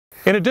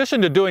In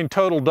addition to doing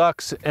total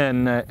ducks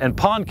and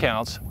pond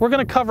counts, we're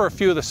going to cover a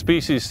few of the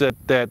species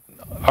that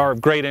are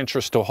of great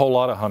interest to a whole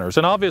lot of hunters.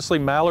 And obviously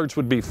mallards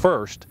would be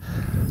first.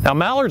 Now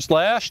mallards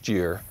last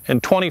year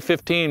in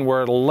 2015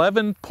 were at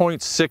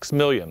 11.6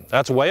 million.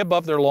 That's way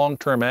above their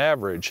long-term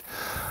average.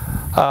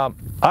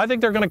 I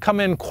think they're going to come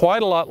in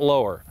quite a lot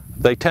lower.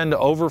 They tend to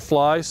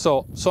overfly,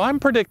 so I'm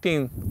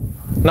predicting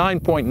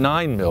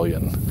 9.9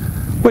 million,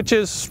 which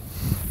is,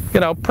 you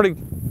know,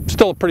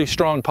 still a pretty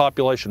strong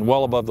population,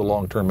 well above the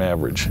long-term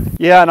average.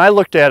 Yeah, and I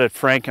looked at it,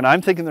 Frank, and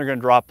I'm thinking they're going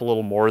to drop a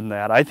little more than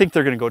that. I think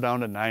they're going to go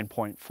down to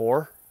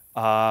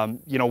 9.4.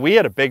 You know, we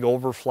had a big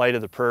overflight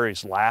of the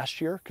prairies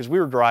last year because we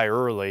were dry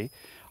early.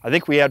 I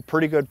think we had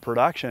pretty good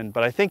production,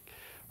 but I think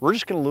we're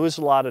just going to lose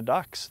a lot of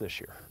ducks this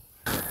year.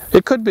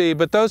 It could be,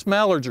 but those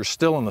mallards are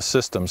still in the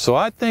system, so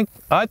I think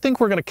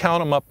we're going to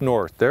count them up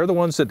north. They're the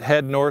ones that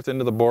head north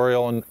into the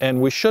boreal,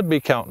 and we should be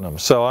counting them.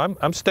 So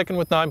I'm sticking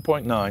with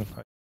 9.9.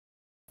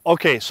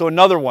 Okay, so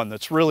another one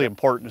that's really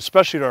important,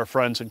 especially to our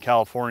friends in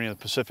California, the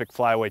Pacific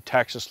Flyway,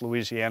 Texas,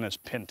 Louisiana, is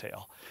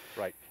pintail.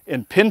 Right.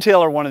 And pintail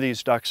are one of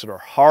these ducks that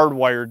are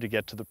hardwired to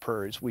get to the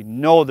prairies. We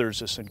know there's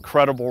this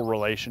incredible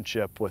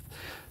relationship with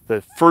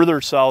the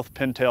further south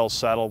pintails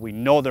settle. We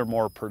know they're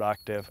more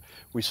productive.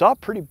 We saw a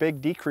pretty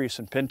big decrease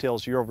in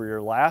pintails year over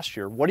year last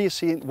year. What do you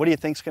think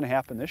is going to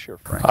happen this year,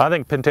 Frank? I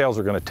think pintails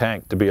are going to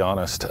tank, to be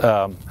honest.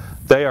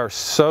 They are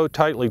so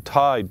tightly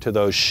tied to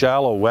those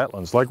shallow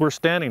wetlands like we're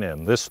standing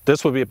in. This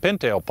would be a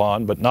pintail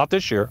pond, but not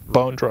this year,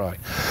 bone dry.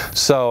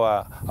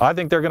 So I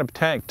think they're going to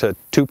tank to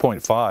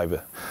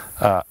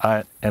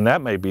 2.5, and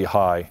that may be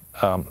high.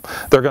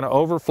 They're going to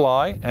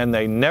overfly, and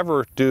they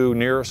never do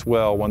near as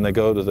well when they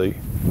go to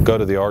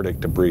the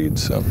Arctic to breed.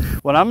 So.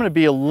 Well, I'm going to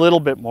be a little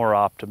bit more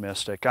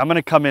optimistic. I'm going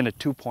to come in at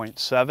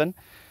 2.7.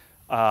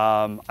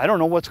 I don't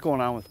know what's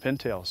going on with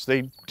pintails.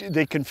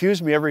 They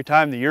confuse me every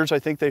time. The years I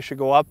think they should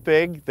go up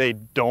big, they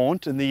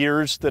don't. And the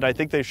years that I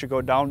think they should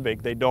go down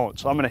big, they don't.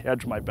 So I'm going to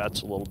hedge my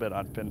bets a little bit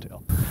on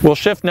pintail. We'll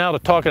shift now to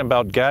talking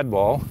about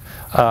gadwall.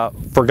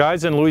 For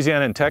guys in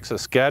Louisiana and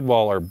Texas,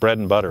 gadwall are bread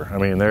and butter. I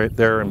mean,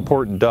 they're an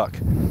important duck.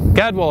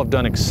 Gadwall have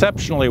done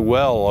exceptionally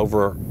well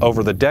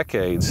over the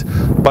decades,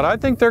 but I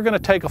think they're going to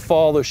take a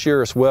fall this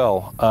year as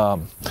well.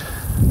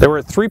 They were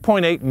at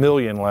 3.8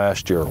 million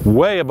last year,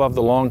 way above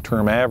the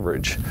long-term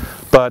average.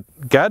 But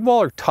gadwall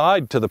are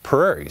tied to the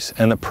prairies,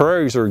 and the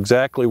prairies are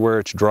exactly where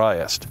it's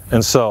driest.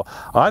 And so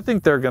I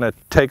think they're going to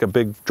take a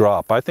big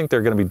drop. I think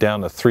they're going to be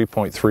down to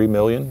 3.3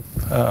 million.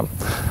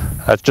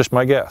 That's just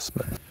my guess.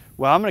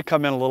 Well, I'm going to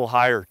come in a little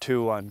higher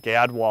too on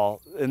gadwall.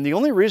 And the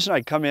only reason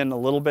I come in a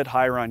little bit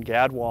higher on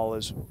gadwall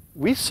is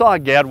we saw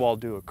gadwall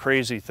do a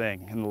crazy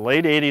thing in the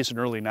late 80s and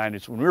early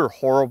 90s when we were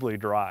horribly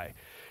dry.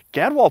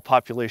 Gadwall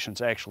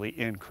populations actually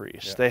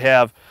increase.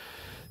 Yeah.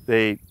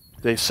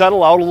 They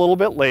settle out a little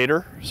bit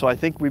later, so I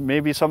think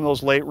maybe some of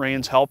those late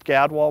rains help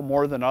gadwall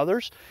more than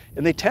others,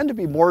 and they tend to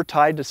be more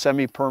tied to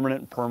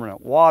semi-permanent and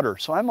permanent water.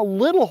 So I'm a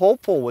little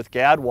hopeful with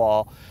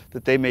gadwall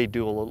that they may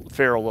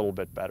fare a little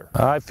bit better.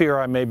 I fear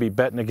I may be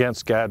betting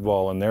against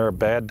gadwall, and they're a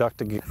bad duck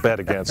to bet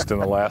against in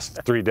the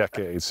last 3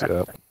 decades.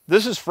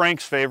 This is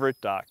Frank's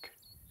favorite duck,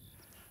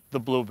 the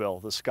bluebill,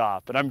 the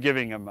scaup, and I'm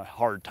giving him a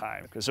hard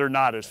time because they're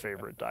not his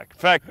favorite duck. In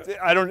fact,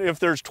 if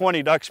there's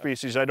 20 duck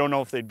species, I don't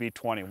know if they'd be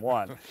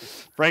 21.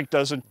 Frank's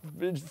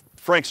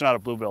not a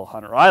bluebill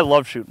hunter. I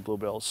love shooting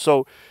bluebills.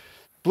 So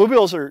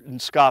bluebills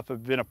and scaup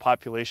have been a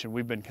population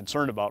we've been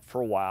concerned about for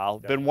a while.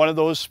 Been one of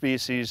those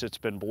species that's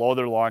been below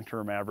their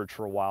long-term average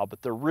for a while,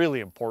 but they're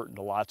really important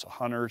to lots of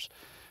hunters.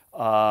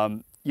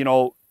 You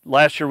know,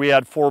 last year we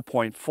had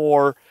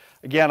 4.4.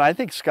 Again, I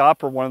think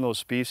scaup are one of those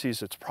species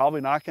that's probably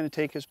not going to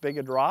take as big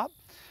a drop.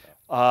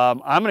 I'm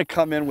going to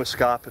come in with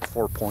scaup at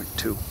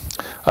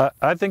 4.2.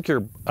 I think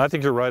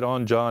you're right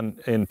on, John,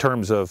 in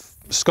terms of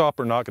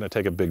scaup are not going to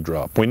take a big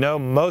drop. We know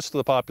most of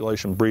the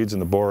population breeds in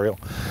the boreal.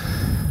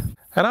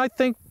 And I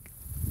think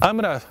I'm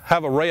going to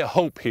have a ray of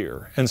hope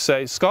here and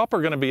say scaup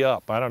are going to be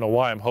up. I don't know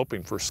why I'm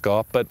hoping for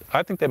scaup, but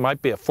I think they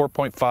might be at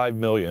 4.5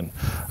 million.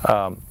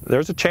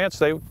 There's a chance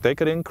they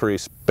could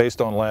increase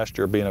based on last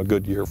year being a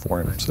good year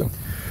for them.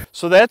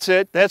 So that's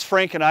it. That's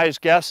Frank and I's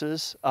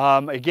guesses.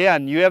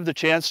 Again, you have the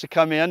chance to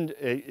come in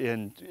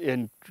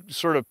and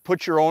sort of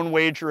put your own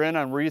wager in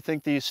on where you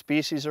think these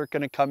species are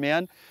going to come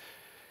in.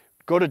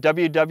 Go to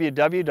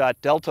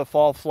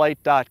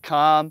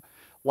www.deltafallflight.com.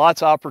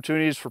 Lots of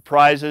opportunities for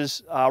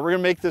prizes. We're going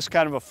to make this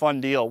kind of a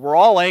fun deal. We're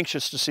all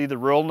anxious to see the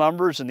real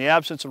numbers. In the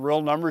absence of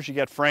real numbers, you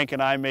get Frank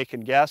and I making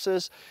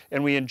guesses,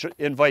 and we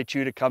invite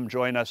you to come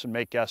join us and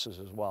make guesses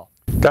as well.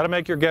 Got to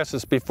make your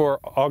guesses before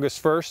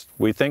August 1st.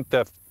 We think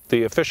that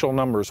the official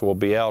numbers will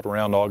be out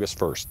around August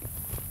 1st.